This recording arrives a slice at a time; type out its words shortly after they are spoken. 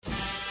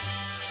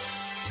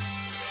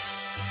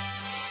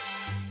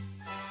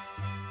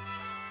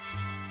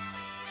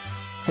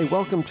Hey,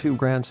 welcome to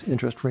Grant's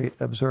Interest Rate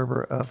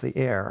Observer of the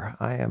Air.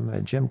 I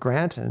am Jim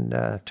Grant, and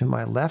to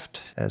my left,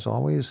 as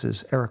always,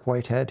 is Eric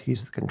Whitehead.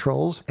 He's the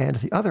controls. And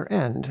at the other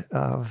end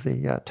of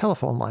the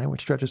telephone line,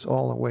 which stretches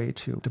all the way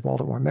to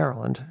Baltimore,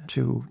 Maryland,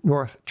 to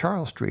North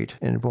Charles Street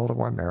in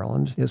Baltimore,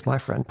 Maryland, is my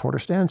friend Porter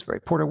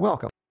Stansberry. Porter,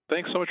 welcome.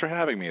 Thanks so much for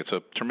having me. It's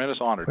a tremendous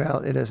honor. Well,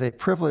 it is a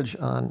privilege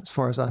as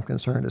far as I'm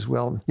concerned as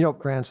well. You know,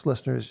 Grant's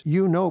listeners,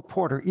 you know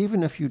Porter,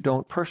 even if you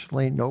don't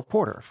personally know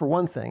Porter. For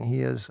one thing,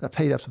 he is a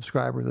paid-up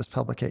subscriber of this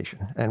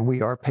publication, and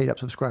we are paid-up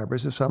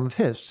subscribers of some of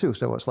his, too,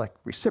 so it's like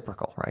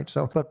reciprocal, right?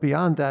 But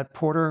beyond that,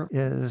 Porter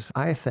is,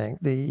 I think,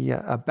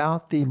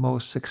 about the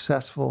most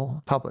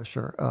successful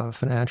publisher of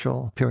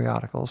financial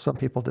periodicals. Some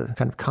people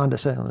kind of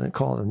condescendingly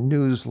call them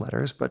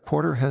newsletters, but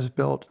Porter has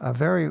built a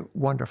very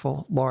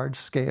wonderful,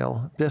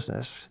 large-scale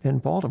business in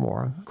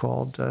Baltimore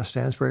called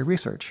Stansberry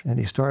Research. And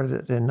he started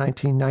it in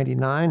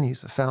 1999.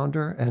 He's the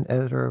founder and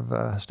editor of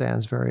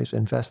Stansberry's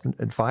Investment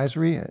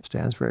Advisory at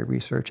Stansberry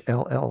Research,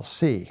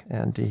 LLC.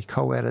 And he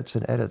co-edits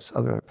and edits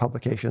other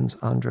publications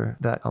under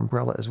that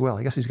umbrella as well.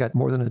 I guess he's got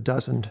more than a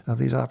dozen of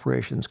these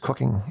operations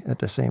cooking at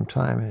the same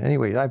time. And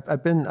anyway,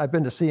 I've been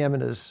to see him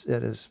at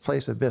his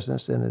place of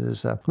business, and it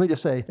is, let me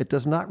just say, it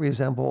does not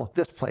resemble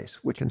this place,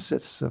 which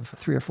consists of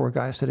 3 or 4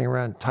 guys sitting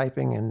around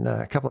typing and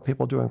a couple of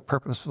people doing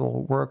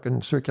purposeful work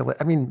and circulate.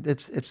 I mean,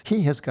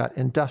 he has got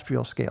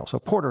industrial scale. So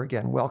Porter,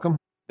 again, welcome.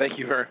 Thank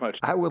you very much.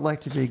 I would like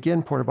to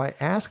begin, Porter, by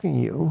asking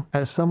you,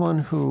 as someone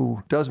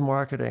who does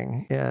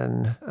marketing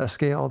in a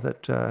scale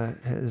that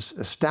has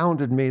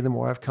astounded me the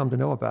more I've come to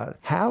know about it,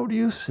 how do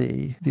you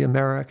see the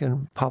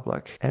American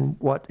public and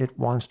what it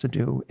wants to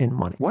do in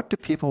money? What do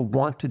people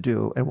want to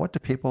do, and what do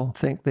people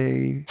think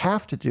they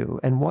have to do,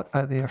 and what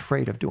are they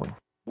afraid of doing?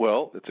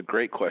 Well, it's a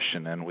great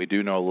question, and we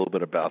do know a little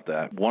bit about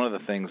that. One of the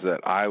things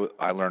that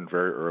I learned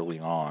very early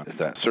on is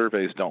that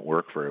surveys don't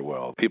work very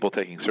well. People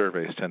taking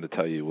surveys tend to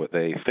tell you what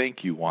they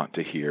think you want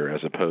to hear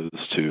as opposed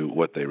to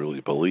what they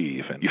really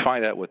believe. And you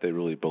find out what they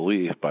really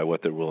believe by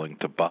what they're willing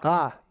to buy.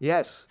 Ah,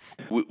 yes.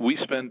 We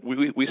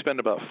spend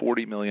about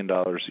 $40 million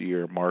a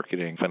year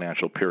marketing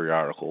financial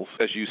periodicals.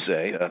 As you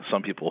say,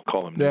 some people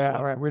call them Yeah,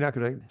 all right. We're not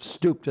going to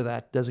stoop to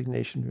that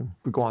designation.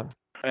 Go on.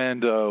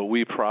 And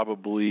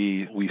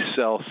we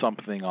sell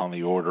something on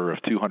the order of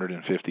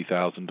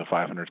 250,000 to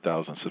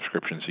 500,000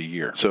 subscriptions a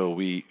year. So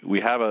we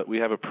have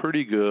a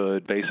pretty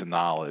good base of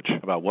knowledge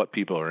about what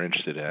people are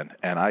interested in,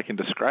 and I can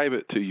describe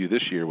it to you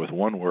this year with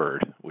one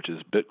word, which is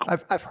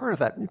Bitcoin. I've heard of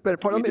that,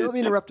 but Porter, let me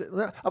interrupt.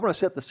 I want to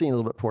set the scene a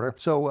little bit, Porter.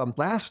 So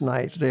last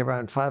night, today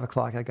around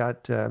 5:00, I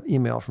got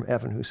email from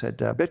Evan who said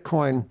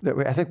Bitcoin.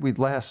 I think we'd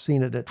last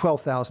seen it at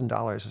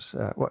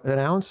 $12,000 an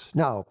ounce.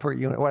 No, per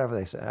unit, whatever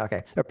they say.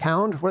 Okay, a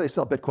pound. What do they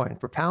sell Bitcoin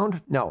per pound?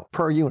 No,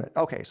 per unit.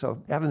 Okay,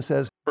 so Evan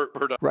says per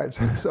right.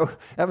 So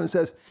Evan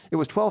says it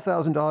was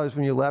 $12,000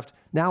 when you left.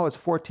 Now it's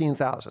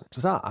 $14,000.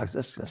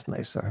 Says, that's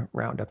nice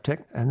round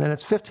uptick. And then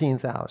it's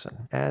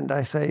 $15,000. And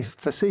I say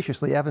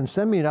facetiously, Evan,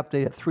 send me an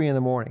update at 3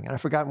 a.m. And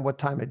I've forgotten what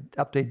time an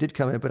update did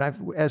come in, but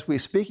as we're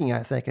speaking,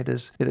 I think it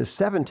is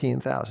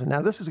 17,000.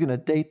 Now this is going to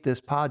date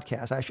this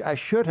podcast. I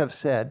should have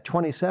said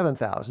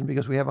 27,000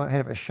 because we have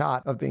a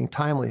shot of being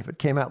timely if it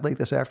came out late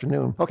this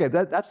afternoon. Okay,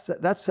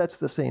 that sets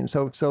the scene.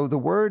 So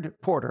the word,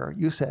 Porter,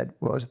 you said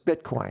was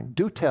Bitcoin.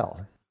 Do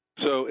tell.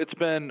 So it's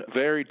been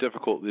very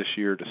difficult this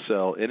year to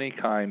sell any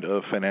kind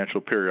of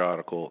financial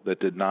periodical that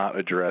did not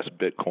address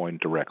Bitcoin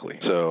directly.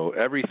 So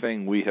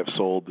everything we have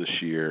sold this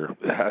year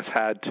has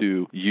had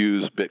to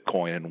use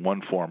Bitcoin in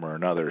one form or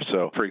another.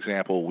 So, for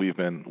example, we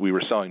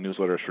were selling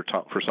newsletters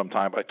for some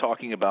time by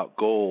talking about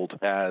gold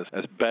as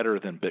better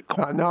than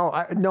Bitcoin.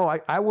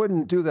 I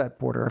wouldn't do that,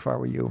 Porter, if I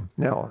were you.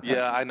 No.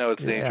 Yeah, I know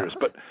it's dangerous,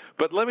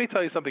 but let me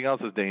tell you something else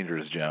that's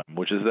dangerous, Jim,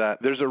 which is that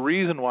there's a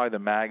reason why the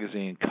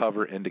magazine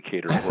cover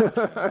indicator works.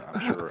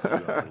 I'm sure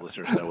the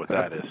listeners know what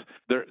that is.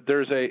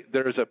 There's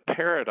a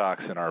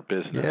paradox in our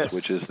business, yes.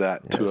 which is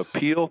that to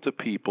appeal to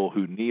people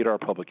who need our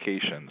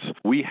publications,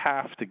 we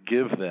have to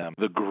give them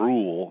the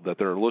gruel that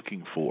they're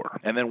looking for.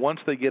 And then once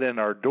they get in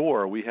our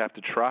door, we have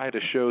to try to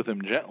show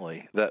them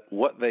gently that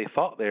what they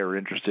thought they were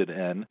interested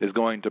in is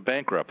going to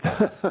bankrupt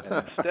them.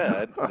 And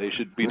instead, they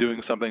should be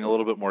doing something a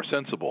little bit more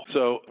sensible.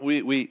 So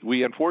we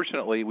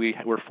unfortunately,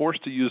 we're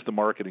forced to use the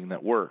marketing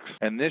that works.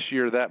 And this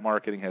year, that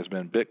marketing has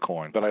been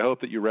Bitcoin. But I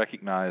hope that you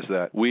recognize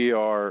that we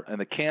are in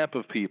the camp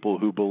of people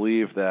who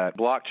believe that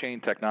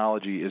blockchain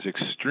technology is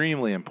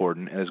extremely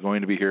important and is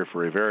going to be here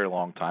for a very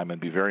long time and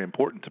be very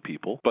important to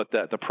people, but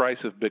that the price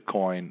of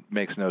Bitcoin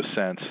makes no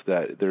sense,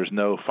 that there's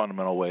no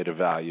fundamental way to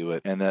value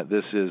it, and that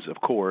this is,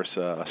 of course,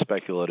 a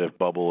speculative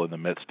bubble in the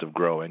midst of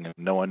growing, and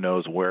no one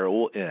knows where it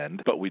will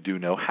end, but we do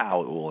know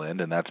how it will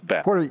end, and that's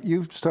bad. Porter,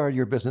 you started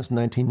your business in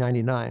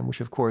 1999, which,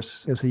 of course,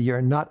 course, is a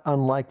year not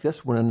unlike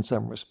this one in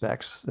some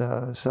respects.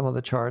 Some of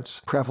the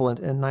charts prevalent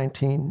in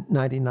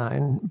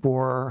 1999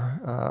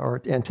 bore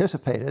or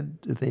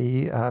anticipated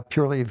the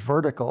purely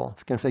vertical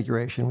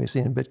configuration we see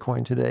in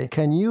Bitcoin today.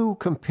 Can you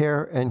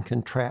compare and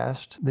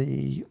contrast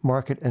the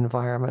market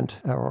environment,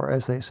 or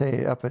as they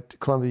say up at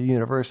Columbia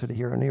University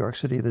here in New York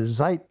City, the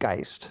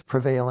zeitgeist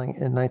prevailing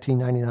in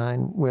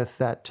 1999 with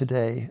that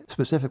today,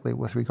 specifically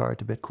with regard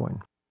to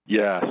Bitcoin?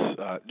 Yes,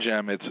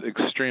 Jim, it's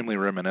extremely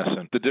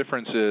reminiscent. The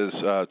difference is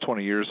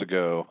 20 years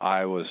ago,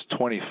 I was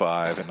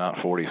 25 and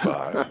not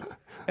 45.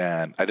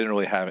 And I didn't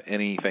really have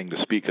anything to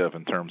speak of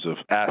in terms of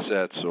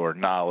assets or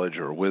knowledge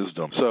or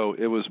wisdom. So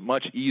it was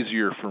much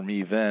easier for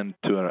me then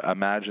to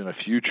imagine a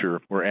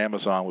future where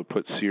Amazon would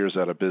put Sears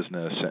out of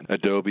business and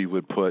Adobe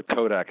would put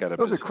Kodak out of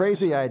business. Those are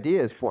crazy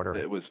ideas,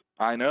 Porter.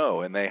 I know,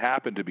 and they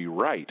happened to be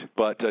right.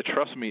 But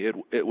trust me,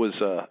 it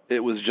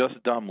was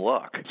just dumb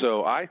luck.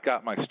 So I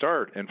got my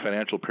start in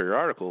financial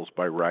periodicals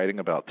by writing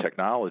about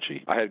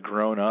technology. I had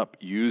grown up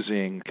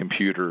using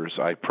computers.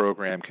 I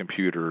programmed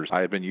computers.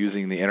 I had been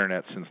using the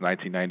internet since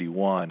 1991.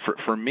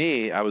 For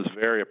me, I was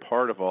very a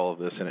part of all of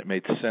this, and it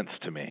made sense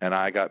to me. And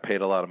I got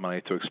paid a lot of money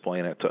to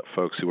explain it to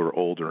folks who were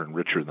older and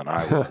richer than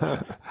I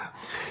was.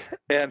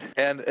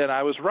 and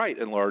I was right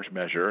in large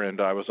measure, and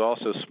I was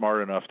also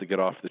smart enough to get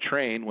off the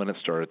train when it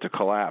started to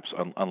collapse,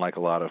 unlike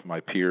a lot of my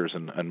peers,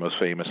 and most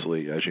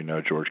famously, as you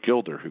know, George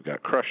Gilder, who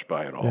got crushed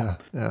by it all.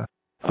 Yeah.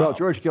 Well,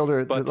 George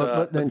Gilder,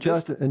 in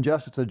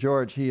justice to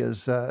George, he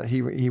is,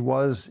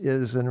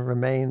 and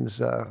remains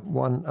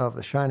one of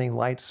the shining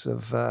lights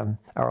of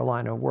our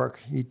line of work.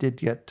 He did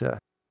get.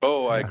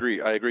 I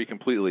agree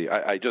completely.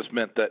 I just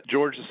meant that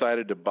George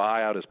decided to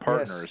buy out his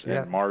partners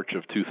in March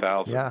of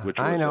 2000, which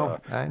was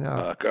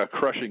a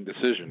crushing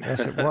decision. Yes,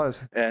 it was.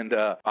 And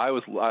I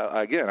was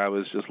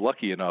just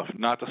lucky enough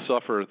not to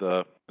suffer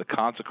the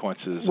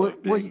consequences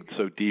of being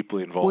so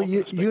deeply involved. Well,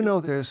 you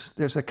know,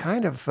 there's a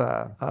kind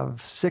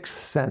of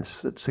sixth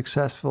sense that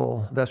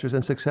successful investors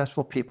and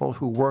successful people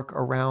who work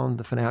around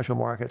the financial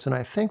markets, and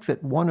I think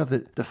that one of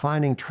the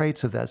defining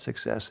traits of that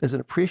success is an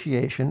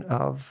appreciation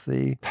of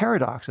the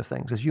paradox of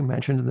things, as you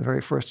mentioned in the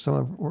very first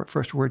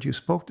word you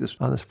spoke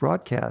on this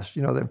broadcast.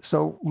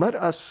 So let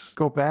us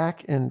go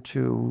back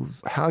into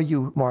how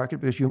you market,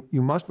 because you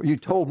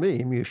told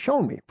me, you've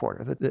shown me,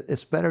 Porter, that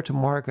it's better to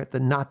market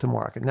than not to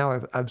market. Now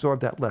I've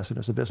absorbed that lesson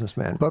as a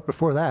businessman. But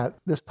before that,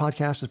 this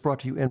podcast is brought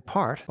to you in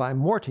part by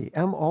Morty,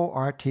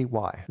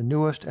 M-O-R-T-Y, the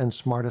newest and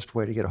smartest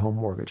way to get a home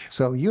mortgage.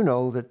 So you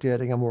know that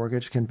getting a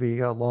mortgage can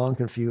be long,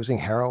 confusing,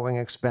 harrowing,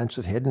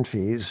 expensive, hidden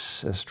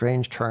fees,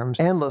 strange terms,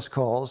 endless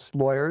calls,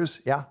 lawyers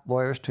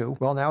too.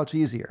 Well, now it's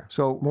easier.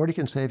 So Morty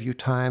can save you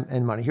time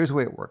and money. Here's the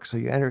way it works. So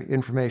you enter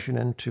information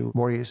into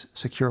Morty's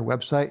secure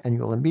website, and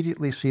you'll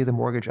immediately see the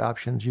mortgage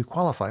options you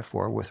qualify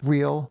for with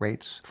real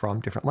rates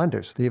from different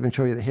lenders. They even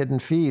show you the hidden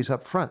fees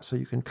up front, so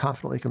you can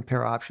confidently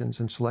compare options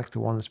and select the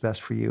one that's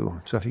best for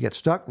you. So if you get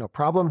stuck, no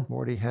problem.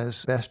 Morty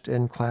has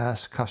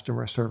best-in-class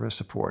customer service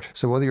support.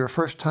 So whether you're a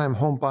first-time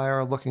home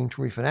buyer looking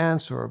to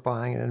refinance or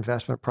buying an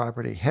investment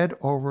property, head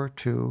over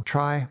to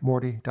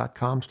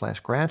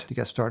trymorty.com/grant to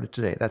get started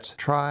today. That's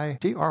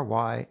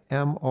TRYMORTY,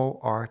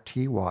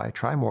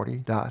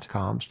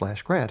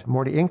 trymorty.com/grant.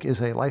 Morty Inc.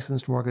 is a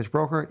licensed mortgage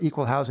broker,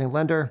 equal housing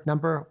lender,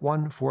 number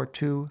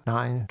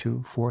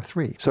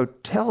 1429243. So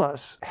tell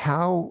us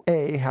how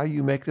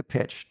you make the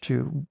pitch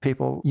to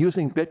people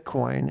using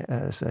Bitcoin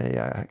as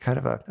a kind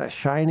of a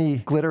shiny,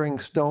 glittering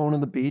stone on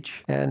the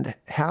beach, and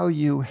how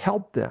you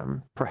help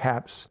them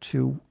perhaps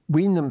to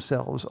wean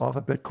themselves off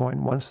of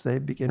Bitcoin once they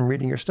begin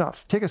reading your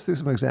stuff. Take us through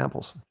some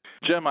examples.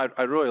 Jim,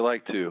 I'd really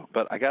like to,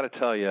 but I got to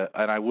tell you,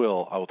 and I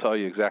will tell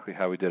you exactly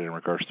how we did it in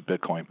regards to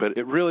Bitcoin, but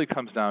it really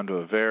comes down to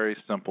a very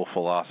simple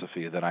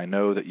philosophy that I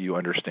know that you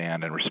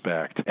understand and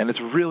respect, and it's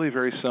really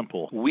very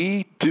simple.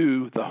 We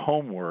do the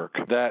homework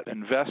that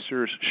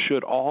investors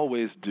should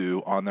always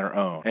do on their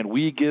own, and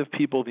we give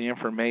people the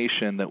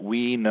information that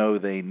we know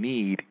they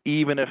need,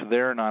 even if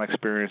they're not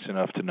experienced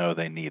enough to know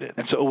they need it.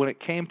 And so when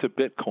it came to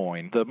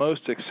Bitcoin, the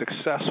most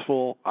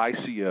successful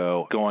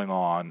ICO going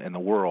on in the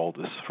world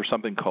is for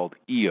something called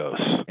EOS.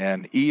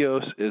 And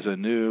EOS is a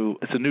new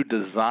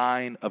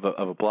design of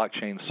a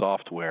blockchain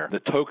software.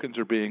 The tokens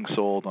are being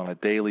sold on a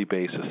daily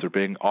basis. They're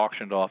being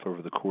auctioned off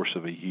over the course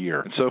of a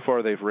year. And so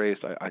far they've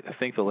raised, I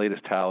think the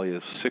latest tally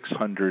is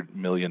 $600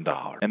 million.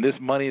 And this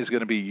money is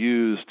going to be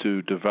used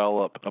to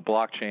develop a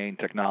blockchain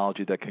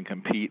technology that can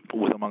compete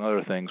with, among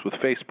other things, with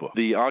Facebook.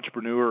 The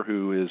entrepreneur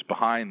who is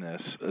behind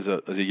this is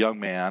a young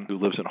man who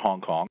lives in Hong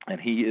Kong, and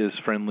he is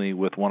friendly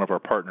with one of our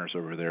partners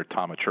over there,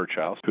 Thomas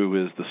Churchhouse,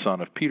 who is the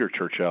son of Peter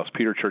Churchhouse.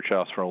 Peter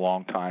Churchhouse for a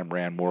long time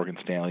ran Morgan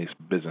Stanley's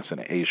business in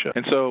Asia.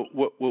 And so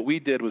what we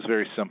did was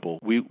very simple.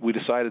 We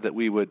decided that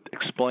we would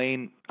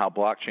explain how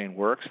blockchain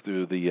works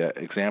through the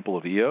example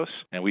of EOS,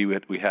 and we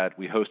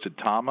hosted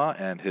Tama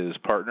and his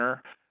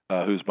partner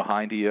who's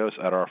behind EOS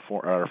at our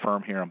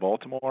firm here in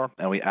Baltimore,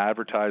 and we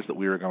advertised that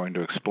we were going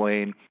to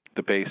explain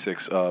the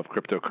basics of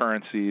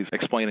cryptocurrencies,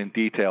 explain in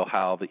detail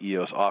how the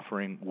EOS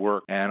offering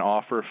worked, and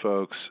offer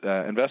folks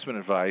investment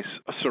advice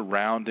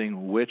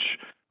surrounding which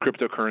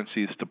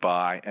cryptocurrencies to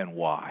buy and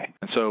why.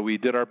 And so we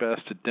did our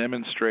best to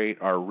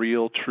demonstrate our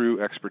real,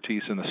 true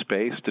expertise in the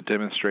space, to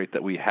demonstrate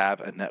that we have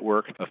a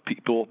network of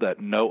people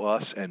that know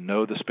us and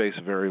know the space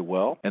very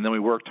well. And then we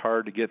worked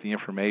hard to get the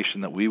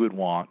information that we would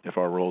want if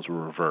our roles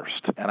were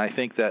reversed. And I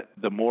think that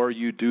the more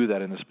you do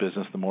that in this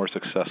business, the more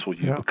successful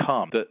you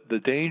become. The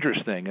dangerous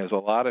thing is a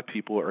lot of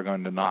people are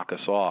going to knock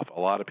us off. A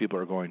lot of people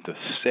are going to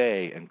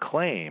say and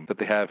claim that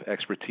they have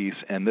expertise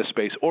in this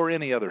space or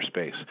any other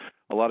space.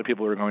 A lot of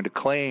people are going to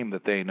claim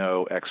that they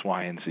know X,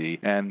 Y, and Z.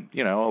 And,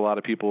 a lot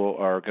of people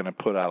are going to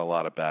put out a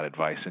lot of bad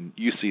advice, and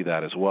you see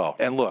that as well.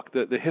 And look,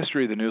 the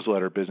history of the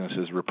newsletter business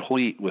is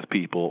replete with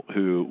people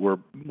who were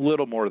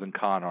little more than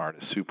con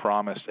artists, who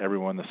promised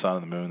everyone the sun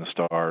and the moon, the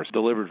stars,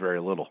 delivered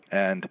very little.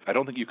 And I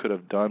don't think you could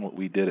have done what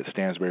we did at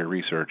Stansberry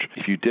Research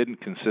if you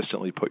didn't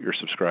consistently put your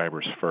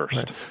subscribers first.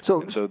 Right.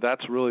 So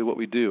that's really what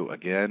we do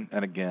again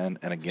and again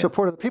and again. So,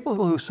 Porter, the people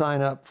who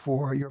sign up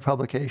for your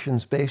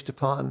publications based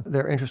upon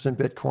their interest in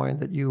Bitcoin,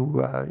 that you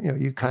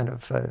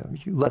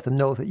let them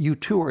know that you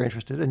too are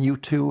interested, and you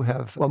too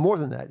have, well, more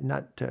than that,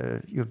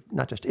 you're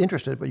not just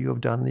interested, but you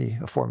have done the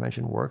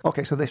aforementioned work.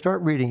 Okay, so they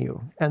start reading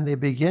you, and they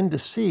begin to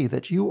see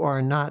that you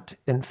are not,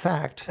 in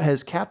fact,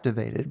 as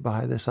captivated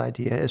by this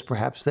idea as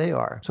perhaps they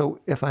are. So,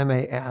 if I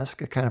may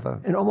ask a kind of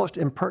an almost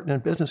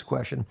impertinent business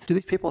question, do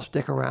these people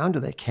stick around? Do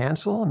they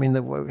cancel? I mean,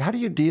 how do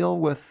you deal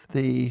with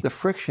the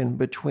friction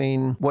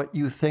between what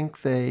you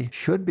think they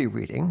should be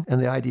reading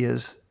and the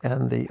ideas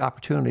and the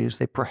opportunities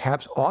they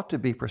perhaps ought to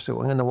be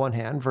pursuing on the one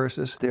hand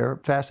versus their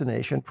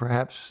fascination,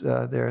 perhaps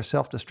their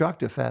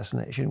self-destructive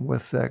fascination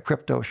with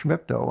crypto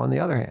schmipto on the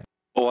other hand?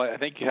 Well, I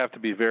think you have to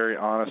be very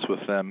honest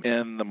with them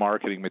in the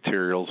marketing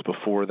materials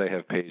before they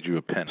have paid you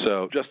a penny.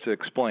 So just to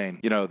explain,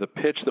 the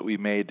pitch that we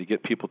made to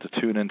get people to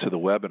tune into the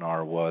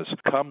webinar was,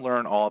 come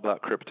learn all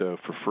about crypto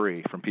for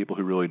free from people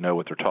who really know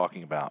what they're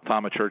talking about.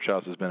 Thomas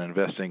Churchhouse has been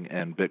investing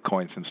in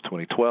Bitcoin since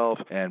 2012,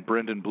 and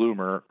Brendan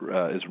Bloomer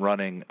is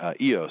running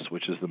EOS,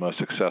 which is the most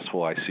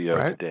successful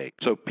ICO to date.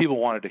 So people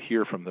wanted to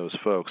hear from those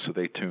folks, so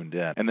they tuned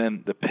in. And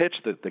then the pitch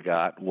that they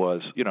got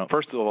was,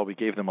 first of all, we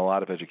gave them a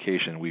lot of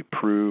education. We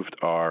proved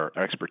our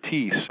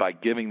expertise by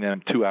giving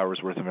them 2 hours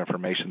worth of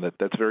information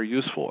that's very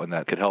useful and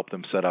that could help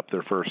them set up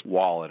their first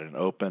wallet and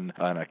open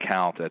an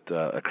account at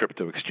a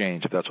crypto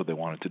exchange if that's what they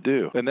wanted to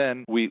do. And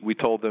then we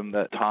told them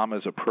that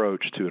Tom's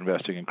approach to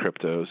investing in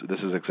cryptos, this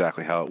is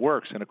exactly how it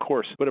works. And of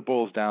course, what it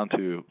boils down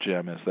to,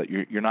 Jim, is that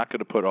you're not going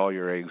to put all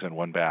your eggs in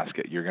one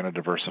basket. You're going to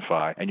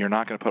diversify, and you're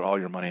not going to put all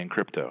your money in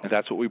crypto. And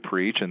that's what we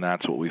preach, and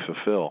that's what we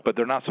fulfill. But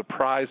they're not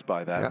surprised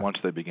by that once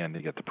they begin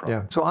to get the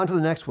product. Yeah. So on to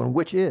the next one,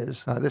 which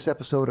is this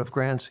episode of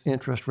Grant's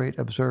Interest Rate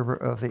Observer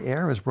of the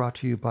Air is brought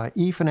to you by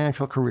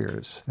eFinancial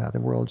Careers, the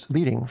world's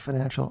leading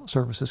financial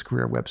services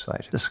career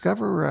website.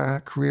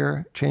 Discover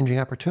career-changing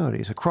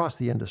opportunities across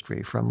the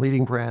industry, from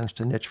leading brands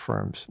to niche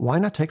firms. Why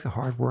not take the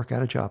hard work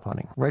out of job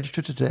hunting?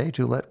 Register today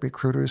to let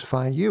recruiters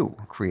find you.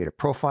 Create a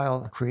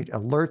profile, create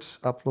alerts,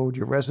 upload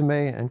your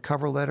resume and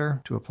cover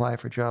letter to apply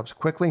for jobs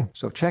quickly.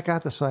 So check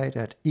out the site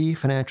at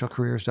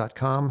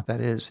efinancialcareers.com. That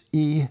is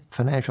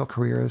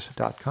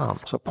efinancialcareers.com.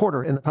 So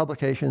Porter, in the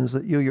publications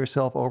that you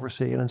yourself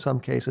oversee and in some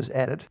cases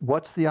edit,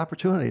 what's the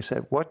opportunity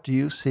set? What do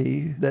you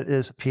see that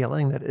is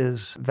appealing, that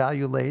is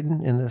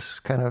value-laden in this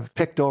kind of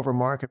picked-over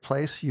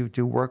marketplace? You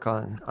do work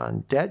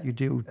on debt. You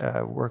do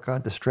work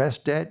on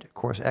distressed debt, of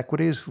course,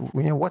 equities.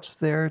 What's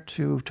there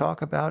to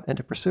talk about and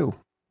to pursue?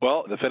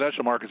 Well, the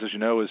financial markets, as you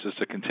know, is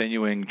just a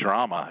continuing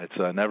drama. It's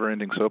a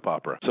never-ending soap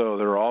opera. So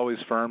there are always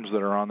firms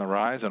that are on the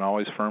rise and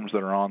always firms that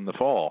are on the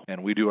fall,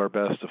 and we do our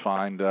best to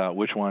find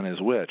which one is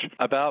which.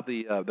 About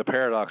the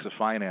paradox of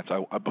finance,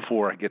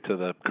 before I get to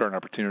the current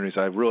opportunities,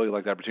 I really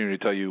like the opportunity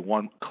to tell you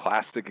one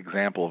classic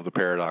example of the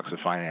paradox of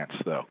finance,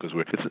 though, because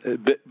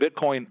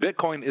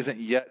Bitcoin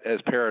isn't yet as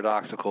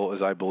paradoxical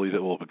as I believe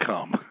it will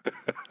become.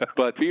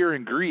 But fear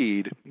and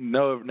greed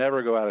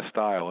never go out of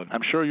style. And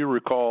I'm sure you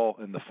recall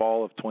in the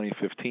fall of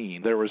 2015,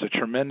 there was a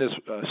tremendous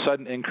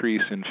sudden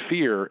increase in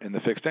fear in the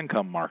fixed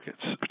income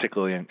markets,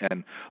 particularly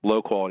in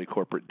low-quality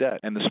corporate debt.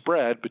 And the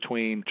spread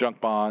between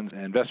junk bonds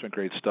and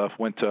investment-grade stuff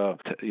went to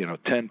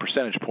 10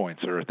 percentage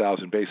points or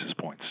 1,000 basis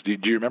points. Do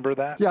you remember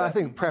that? Yeah, I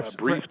think perhaps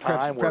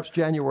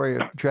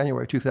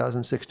January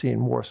 2016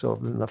 more so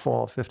than the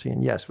fall of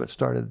 15. Yes, but it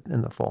started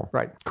in the fall.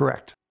 Right,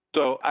 correct.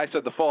 So I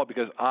said the fall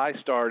because I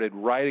started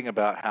writing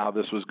about how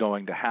this was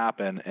going to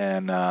happen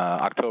in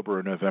October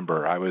or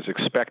November. I was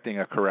expecting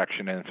a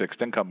correction in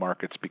fixed income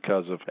markets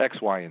because of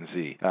X, Y, and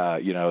Z.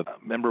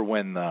 Remember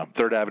when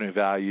Third Avenue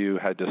Value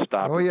had to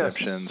stop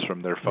redemptions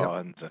from their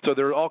funds? Yep. So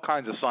there were all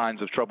kinds of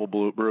signs of trouble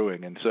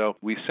brewing. And so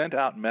we sent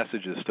out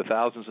messages to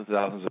thousands and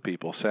thousands of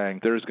people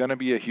saying there's going to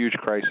be a huge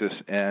crisis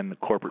in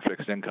corporate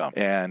fixed income,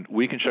 and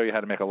we can show you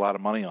how to make a lot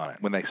of money on it.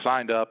 When they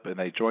signed up and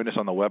they joined us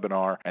on the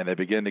webinar and they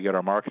began to get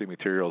our marketing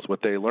materials sales, what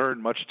they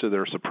learned, much to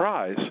their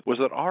surprise, was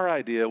that our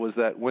idea was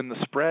that when the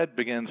spread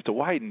begins to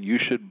widen, you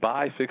should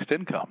buy fixed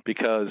income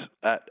because,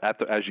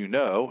 as you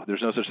know,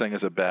 there's no such thing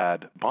as a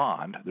bad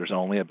bond. There's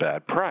only a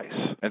bad price.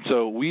 And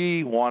so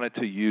we wanted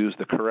to use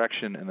the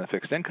correction in the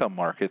fixed income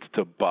markets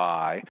to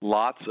buy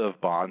lots of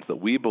bonds that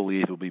we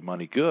believe will be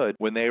money good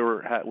when they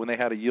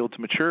had a yield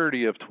to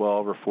maturity of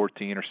 12 or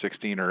 14 or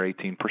 16 or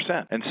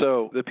 18%. And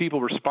so the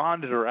people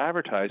responded to our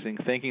advertising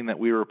thinking that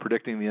we were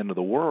predicting the end of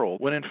the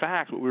world, when in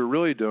fact what we were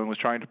really doing was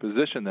trying to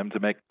position them to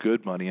make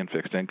good money in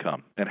fixed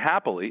income. And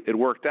happily, it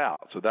worked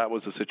out. So that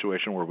was a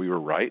situation where we were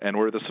right, and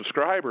where the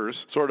subscribers,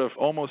 sort of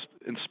almost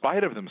in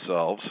spite of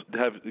themselves,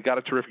 have got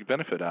a terrific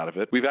benefit out of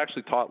it. We've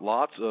actually taught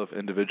lots of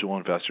individual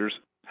investors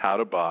how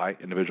to buy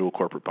individual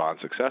corporate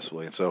bonds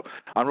successfully. And so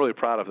I'm really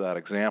proud of that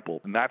example.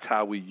 And that's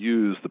how we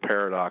use the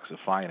paradox of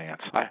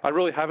finance. I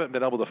really haven't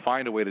been able to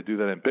find a way to do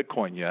that in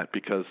Bitcoin yet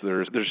because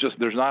there's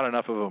not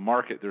enough of a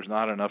market, there's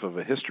not enough of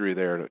a history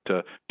there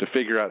to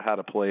figure out how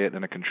to play it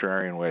in a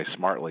contrarian way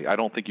smartly. I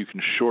don't think you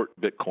can short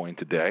Bitcoin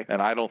today,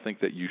 and I don't think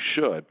that you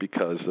should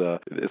because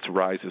its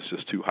rise is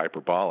just too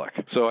hyperbolic.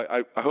 So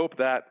I hope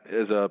that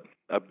is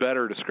a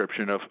better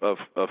description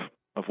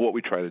of what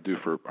we try to do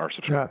for our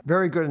subscribers. Yeah,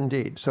 very good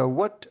indeed. So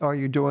what are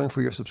you doing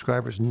for your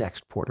subscribers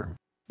next, Porter?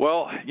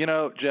 Well,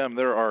 Jim,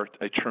 there are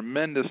a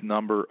tremendous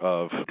number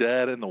of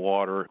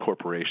dead-in-the-water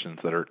corporations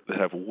that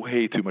have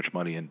way too much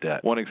money in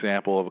debt. One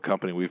example of a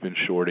company we've been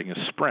shorting is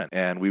Sprint,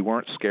 and we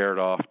weren't scared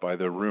off by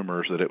the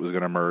rumors that it was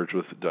going to merge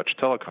with Deutsche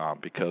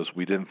Telekom because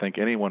we didn't think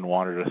anyone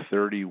wanted a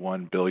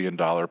 $31 billion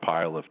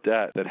pile of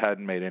debt that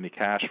hadn't made any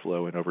cash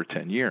flow in over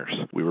 10 years.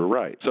 We were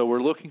right. So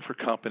we're looking for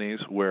companies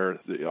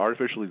where the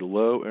artificially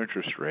low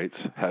interest rates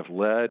have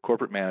led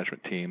corporate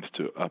management teams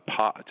to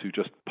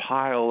just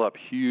pile up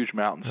huge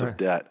mountains of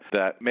debt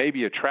that may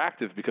be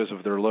attractive because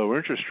of their low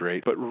interest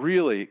rate, but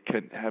really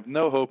can have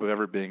no hope of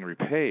ever being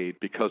repaid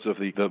because of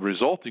the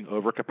resulting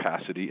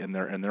overcapacity in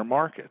their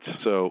markets.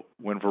 So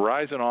when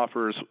Verizon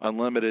offers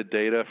unlimited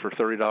data for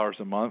 $30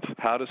 a month,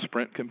 how does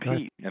Sprint compete?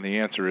 Right. And the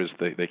answer is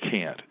they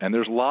can't. And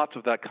there's lots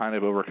of that kind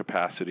of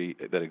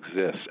overcapacity that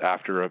exists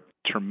after a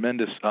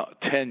tremendous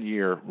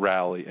 10-year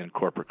rally in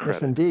corporate credit.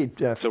 Yes, indeed,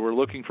 Jeff. So we're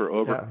looking for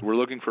we're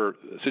looking for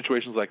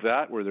situations like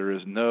that where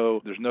there's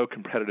no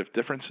competitive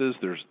differences,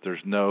 there's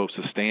no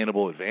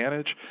sustainable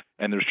advantage,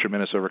 and there's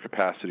tremendous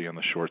overcapacity on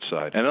the short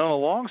side. And on the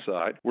long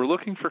side, we're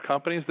looking for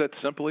companies that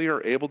simply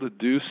are able to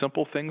do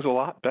simple things a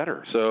lot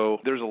better. So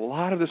there's a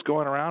lot of this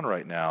going around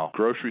right now.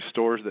 Grocery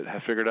stores that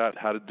have figured out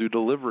how to do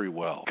delivery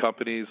well.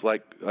 Companies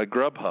like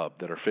Grubhub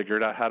that are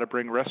figured out how to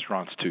bring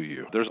restaurants to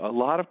you. There's a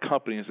lot of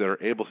companies that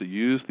are able to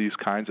use these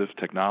kinds of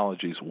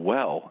technologies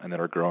well and that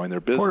are growing their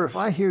business. Porter, if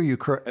I hear you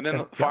correctly, and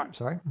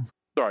then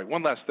Sorry,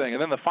 one last thing.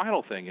 And then the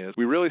final thing is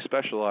we really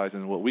specialize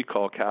in what we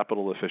call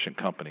capital-efficient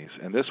companies.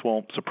 And this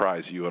won't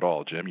surprise you at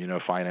all, Jim. You know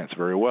finance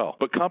very well.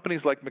 But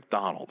companies like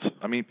McDonald's.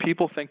 I mean,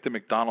 people think that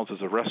McDonald's is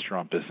a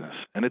restaurant business,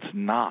 and it's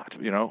not.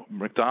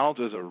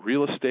 McDonald's is a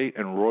real estate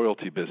and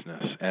royalty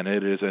business, and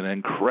it is an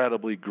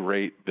incredibly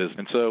great business.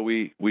 And so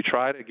we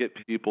try to get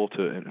people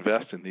to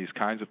invest in these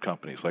kinds of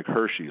companies like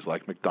Hershey's,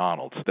 like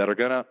McDonald's, that are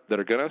gonna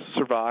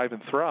survive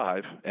and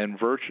thrive in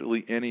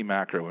virtually any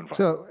macro environment.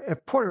 So,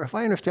 Porter, if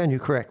I understand you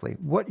correctly,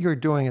 what you're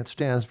doing at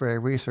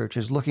Stansberry Research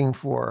is looking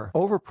for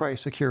overpriced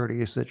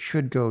securities that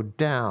should go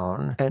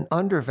down and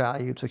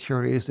undervalued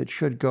securities that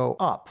should go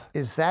up.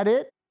 Is that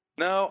it?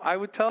 No, I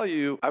would tell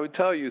you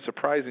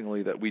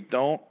surprisingly that we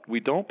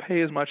don't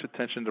pay as much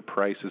attention to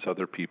price as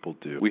other people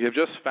do. We have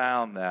just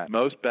found that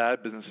most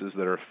bad businesses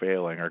that are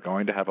failing are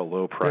going to have a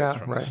low price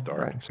from the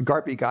start. Right. It's a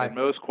Garpy guy. And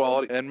most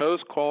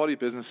quality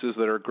businesses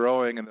that are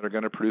growing and that are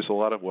going to produce a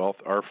lot of wealth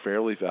are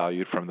fairly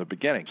valued from the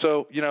beginning.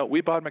 So, we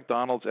bought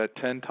McDonald's at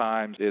 10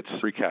 times its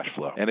free cash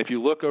flow. And if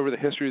you look over the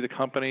history of the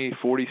company,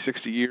 40,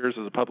 60 years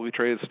as a publicly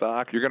traded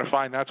stock, you're going to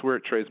find that's where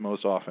it trades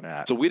most often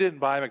at. So we didn't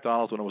buy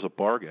McDonald's when it was a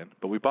bargain,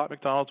 but we bought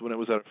McDonald's when it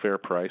was at a fair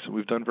price, and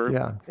we've done very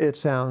well. Yeah, it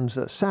sounds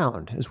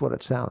sound is what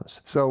it sounds.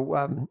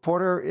 So,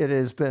 Porter, it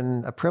has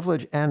been a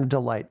privilege and a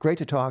delight. Great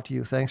to talk to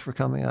you. Thanks for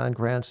coming on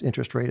Grant's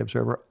Interest Rate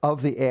Observer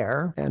of the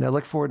Air, and I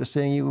look forward to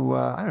seeing you,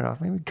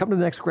 maybe come to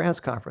the next Grants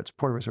Conference.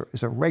 Porter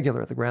is a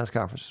regular at the Grants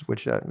Conference,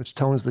 which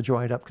tones the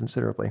joint up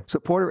considerably. So,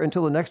 Porter,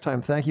 until the next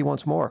time, thank you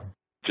once more.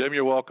 Jim,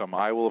 you're welcome.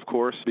 I will, of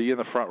course, be in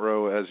the front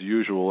row as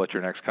usual at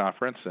your next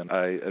conference, and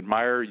I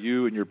admire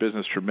you and your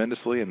business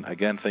tremendously, and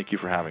again, thank you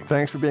for having me.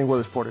 Thanks for being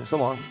with us, Porter. So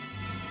long.